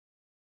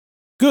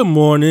Good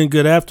morning,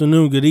 good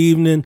afternoon, good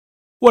evening,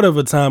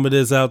 whatever time it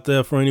is out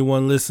there for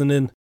anyone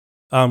listening.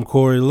 I'm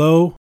Corey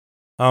Lowe.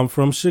 I'm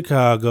from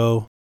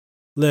Chicago.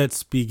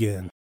 Let's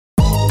begin.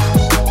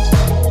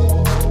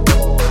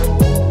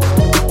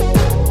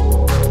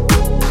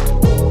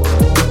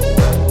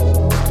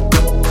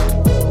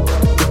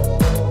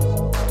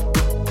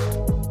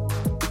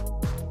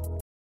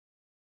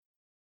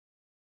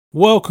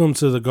 Welcome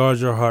to the Guard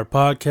Your Heart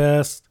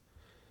podcast.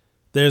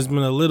 There's been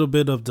a little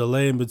bit of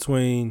delay in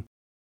between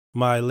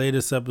my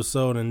latest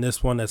episode and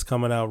this one that's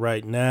coming out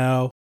right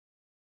now.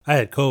 I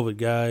had COVID,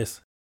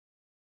 guys.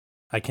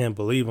 I can't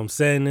believe I'm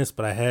saying this,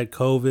 but I had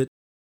COVID.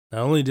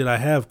 Not only did I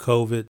have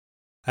COVID,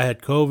 I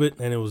had COVID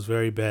and it was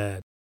very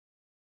bad.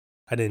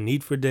 I didn't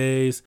eat for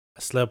days.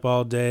 I slept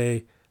all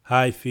day,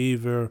 high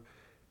fever,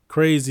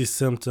 crazy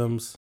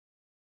symptoms.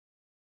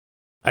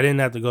 I didn't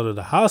have to go to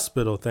the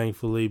hospital,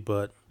 thankfully,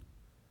 but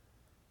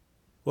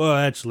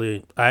I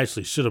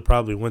actually should have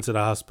probably went to the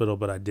hospital,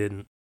 but I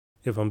didn't,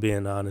 if I'm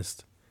being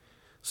honest.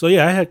 So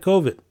yeah, I had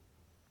COVID.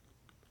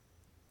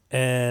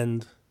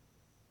 And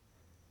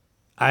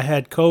I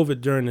had COVID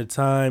during the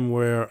time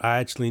where I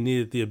actually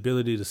needed the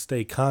ability to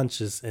stay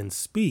conscious and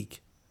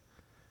speak.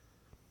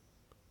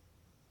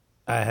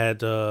 I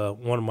had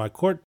one of my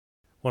court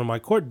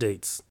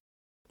dates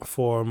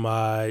for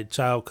my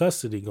child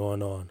custody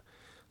going on.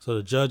 So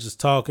the judge is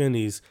talking,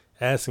 he's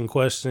asking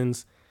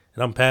questions,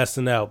 and I'm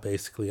passing out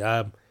basically.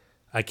 I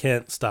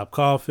can't stop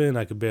coughing,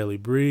 I could barely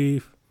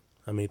breathe.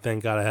 I mean,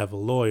 thank God I have a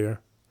lawyer.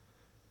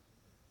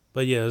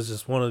 But yeah, it was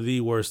just one of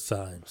the worst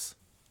times.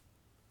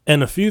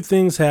 And a few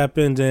things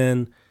happened,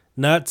 and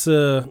not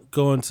to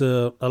go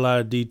into a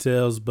lot of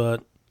details,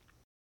 but,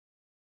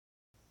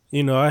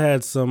 I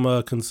had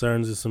some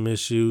concerns and some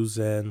issues,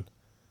 and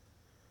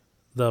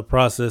the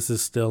process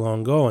is still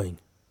ongoing.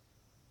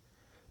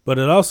 But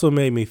it also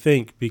made me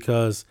think,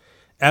 because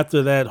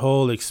after that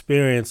whole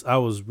experience, I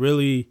was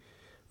really,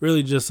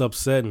 really just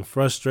upset and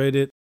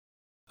frustrated.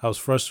 I was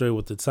frustrated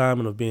with the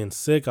timing of being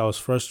sick. I was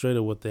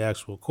frustrated with the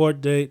actual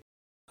court date.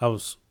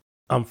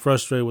 I'm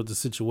frustrated with the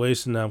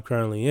situation that I'm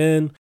currently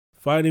in,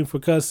 fighting for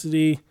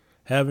custody,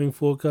 having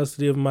full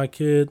custody of my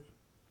kid.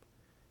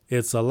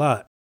 It's a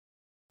lot.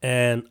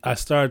 And I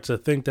started to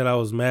think that I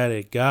was mad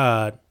at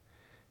God.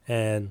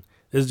 And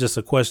this is just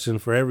a question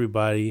for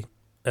everybody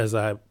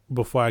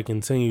before I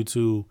continue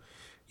to,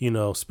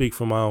 speak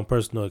from my own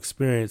personal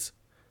experience.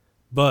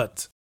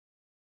 But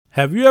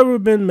have you ever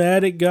been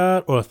mad at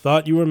God or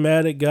thought you were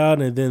mad at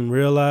God and then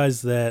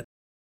realized that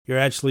you're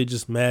actually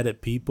just mad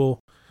at people?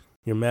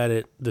 You're mad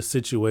at the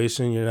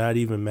situation. You're not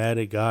even mad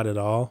at God at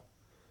all.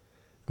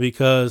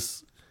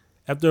 Because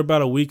after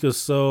about a week or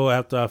so,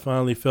 after I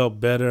finally felt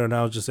better and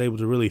I was just able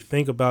to really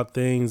think about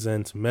things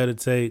and to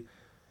meditate,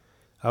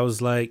 I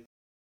was like,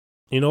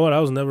 you know what? I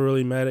was never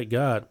really mad at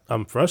God.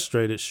 I'm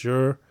frustrated,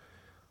 sure,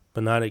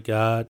 but not at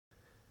God.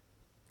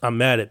 I'm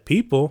mad at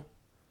people.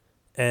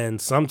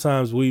 And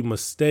sometimes we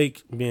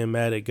mistake being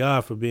mad at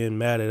God for being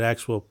mad at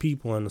actual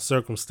people and the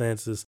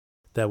circumstances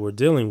that we're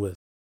dealing with.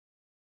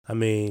 I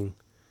mean,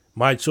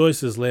 my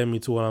choices led me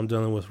to what I'm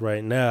dealing with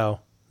right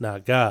now,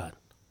 not God.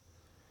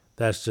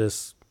 That's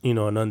just,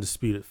 an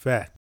undisputed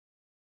fact.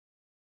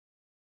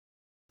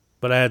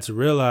 But I had to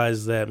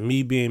realize that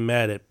me being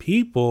mad at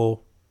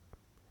people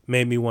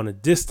made me want to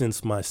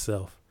distance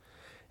myself.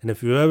 And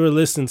if you ever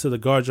listen to the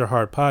Guard Your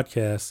Heart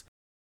podcast,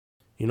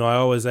 I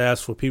always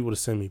ask for people to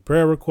send me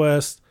prayer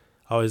requests.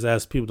 I always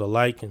ask people to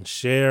like and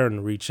share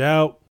and reach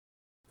out.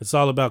 It's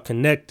all about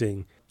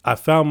connecting. I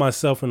found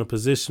myself in a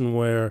position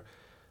where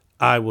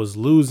I was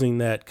losing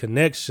that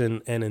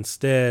connection, and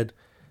instead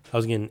I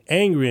was getting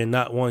angry and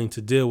not wanting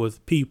to deal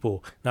with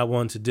people, not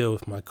wanting to deal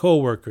with my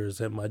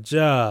coworkers at my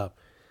job,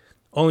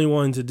 only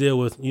wanting to deal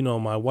with,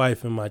 my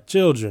wife and my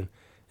children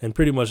and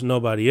pretty much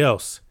nobody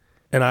else.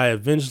 And I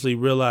eventually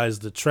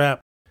realized the trap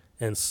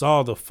and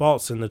saw the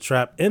faults in the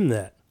trap in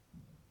that.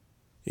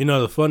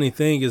 The funny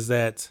thing is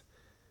that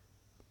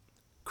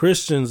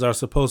Christians are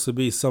supposed to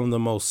be some of the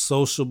most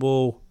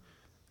sociable,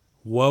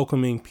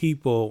 welcoming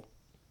people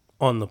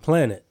on the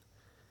planet.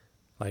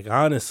 Like,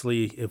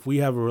 honestly, if we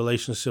have a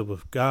relationship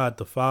with God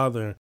the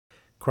Father,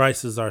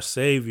 Christ is our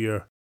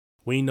Savior,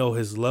 we know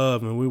His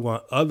love and we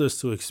want others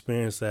to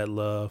experience that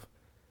love,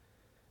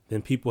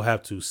 then people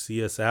have to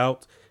see us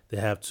out.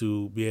 They have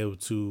to be able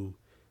to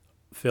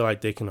feel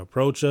like they can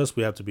approach us.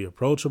 We have to be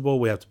approachable.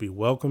 We have to be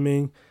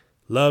welcoming,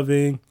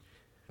 loving.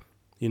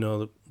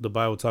 The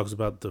Bible talks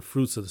about the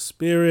fruits of the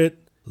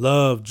Spirit: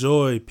 love,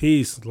 joy,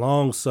 peace,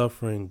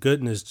 long-suffering,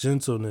 goodness,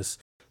 gentleness,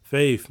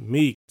 faith,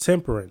 meek,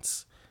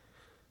 temperance.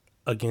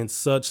 Against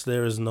such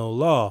there is no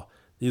law.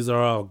 These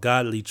are all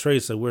godly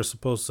traits that we're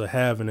supposed to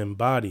have and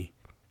embody,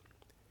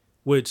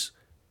 which,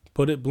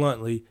 put it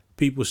bluntly,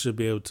 people should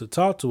be able to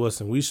talk to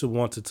us and we should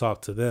want to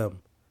talk to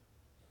them.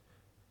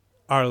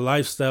 Our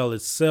lifestyle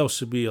itself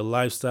should be a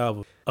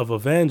lifestyle of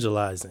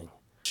evangelizing,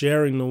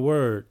 sharing the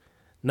word,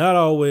 not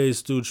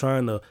always through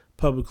trying to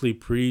publicly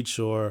preach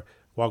or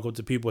walk up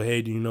to people,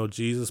 hey, do you know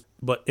Jesus?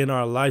 But in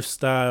our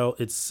lifestyle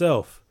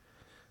itself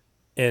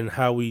and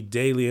how we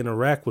daily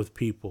interact with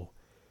people.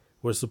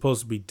 We're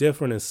supposed to be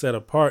different and set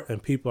apart,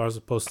 and people are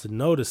supposed to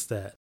notice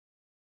that.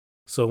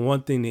 So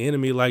one thing the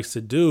enemy likes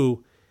to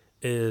do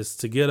is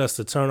to get us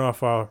to turn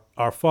off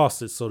our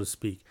faucet, so to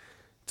speak,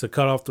 to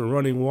cut off the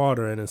running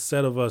water. And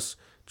instead of us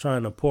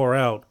trying to pour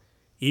out,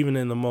 even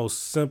in the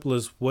most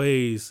simplest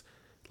ways,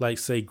 like,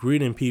 say,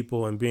 greeting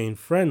people and being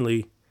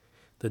friendly,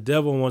 the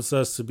devil wants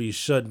us to be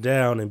shut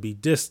down and be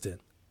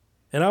distant.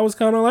 And I was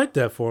kind of like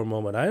that for a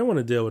moment. I didn't want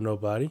to deal with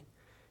nobody.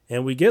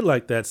 And we get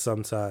like that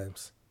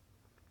sometimes.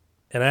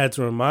 And I had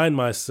to remind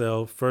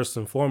myself, first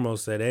and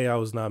foremost, that A, I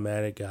was not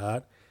mad at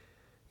God.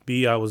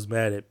 B, I was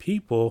mad at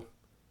people.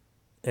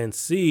 And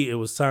C, it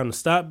was time to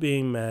stop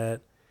being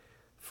mad,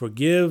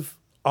 forgive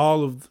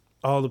all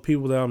the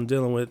people that I'm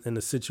dealing with in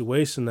the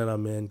situation that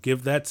I'm in,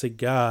 give that to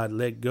God,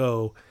 let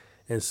go,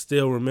 and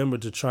still remember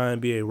to try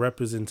and be a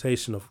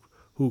representation of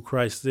who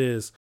Christ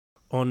is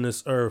on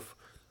this earth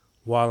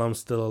while I'm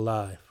still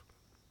alive.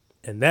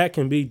 And that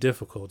can be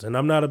difficult. And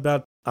I'm not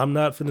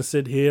finna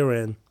sit here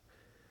and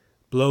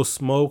blow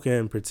smoke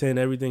and pretend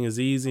everything is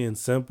easy and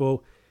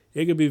simple.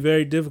 It can be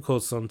very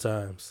difficult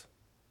sometimes.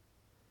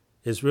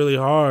 It's really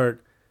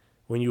hard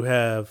when you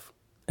have,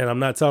 and I'm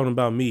not talking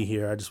about me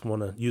here, I just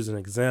want to use an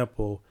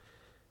example,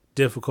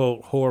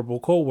 difficult,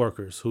 horrible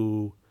coworkers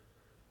who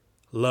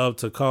love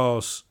to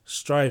cause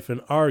strife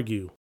and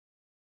argue.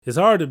 It's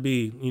hard to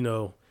be,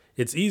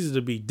 it's easy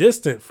to be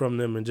distant from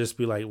them and just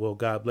be like, well,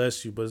 God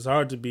bless you. But it's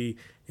hard to be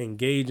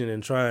engaging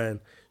and try and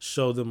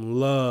show them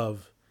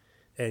love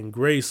and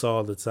grace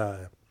all the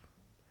time.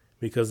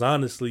 Because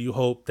honestly, you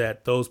hope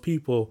that those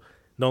people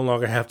no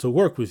longer have to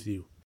work with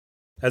you.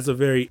 That's a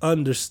very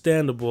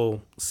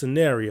understandable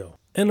scenario.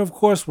 And of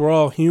course, we're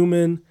all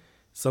human.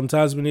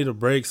 Sometimes we need a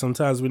break.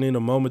 Sometimes we need a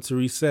moment to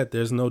reset.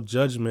 There's no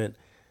judgment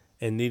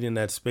in needing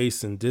that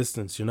space and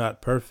distance. You're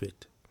not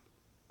perfect.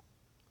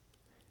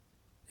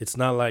 It's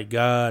not like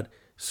God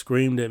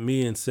screamed at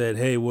me and said,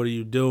 hey, what are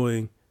you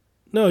doing?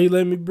 No, he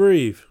let me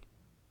breathe.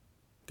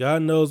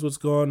 God knows what's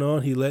going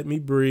on. He let me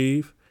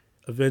breathe.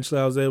 Eventually,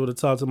 I was able to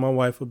talk to my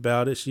wife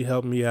about it. She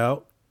helped me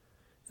out.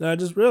 And I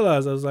just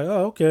realized, I was like,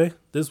 oh, okay,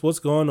 this is what's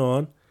going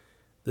on.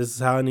 This is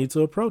how I need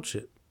to approach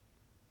it.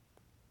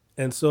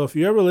 And so if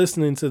you're ever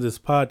listening to this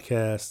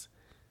podcast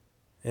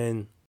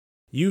and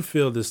you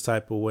feel this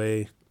type of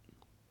way,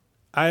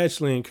 I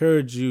actually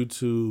encourage you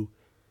to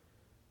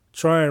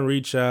try and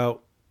reach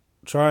out,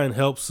 try and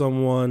help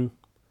someone,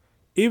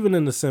 even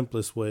in the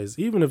simplest ways,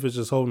 even if it's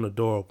just holding the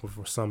door open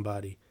for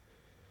somebody.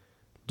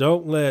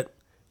 Don't let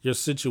your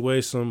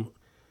situation,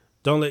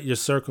 don't let your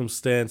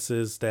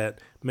circumstances that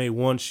may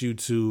want you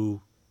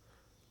to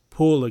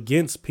pull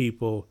against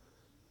people,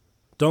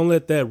 don't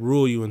let that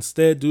rule you.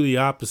 Instead, do the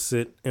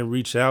opposite and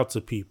reach out to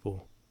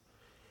people.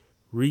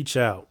 Reach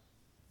out.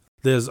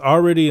 There's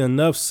already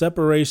enough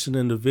separation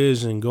and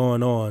division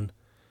going on.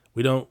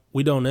 We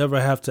don't ever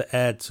have to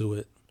add to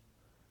it.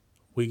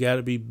 We got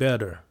to be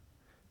better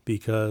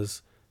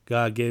because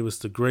God gave us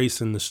the grace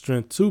and the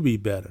strength to be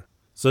better.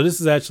 So this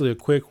is actually a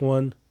quick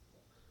one.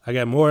 I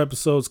got more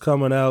episodes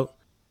coming out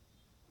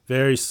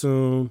very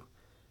soon.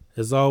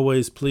 As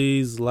always,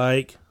 please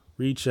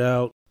reach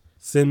out,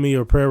 send me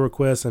your prayer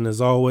requests, and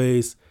as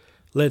always,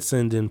 let's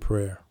end in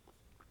prayer.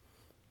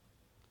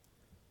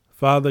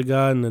 Father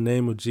God, in the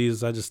name of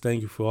Jesus, I just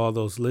thank you for all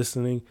those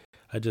listening.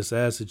 I just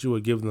ask that you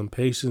would give them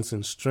patience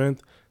and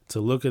strength to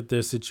look at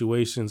their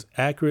situations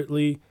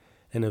accurately.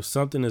 And if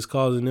something is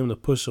causing them to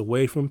push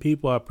away from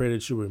people, I pray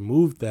that you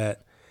remove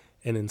that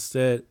and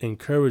instead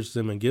encourage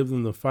them and give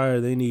them the fire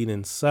they need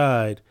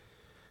inside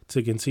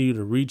to continue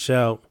to reach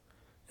out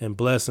and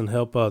bless and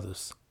help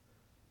others.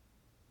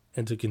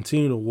 And to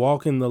continue to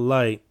walk in the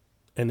light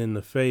and in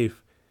the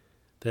faith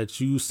that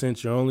you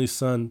sent your only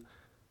Son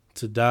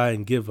to die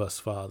and give us,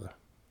 Father.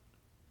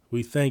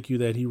 We thank you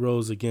that he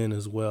rose again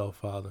as well,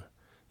 Father,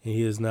 and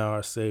he is now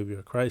our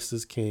Savior. Christ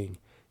is King.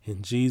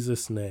 In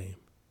Jesus' name,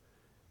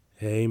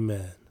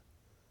 amen.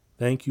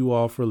 Thank you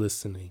all for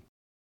listening.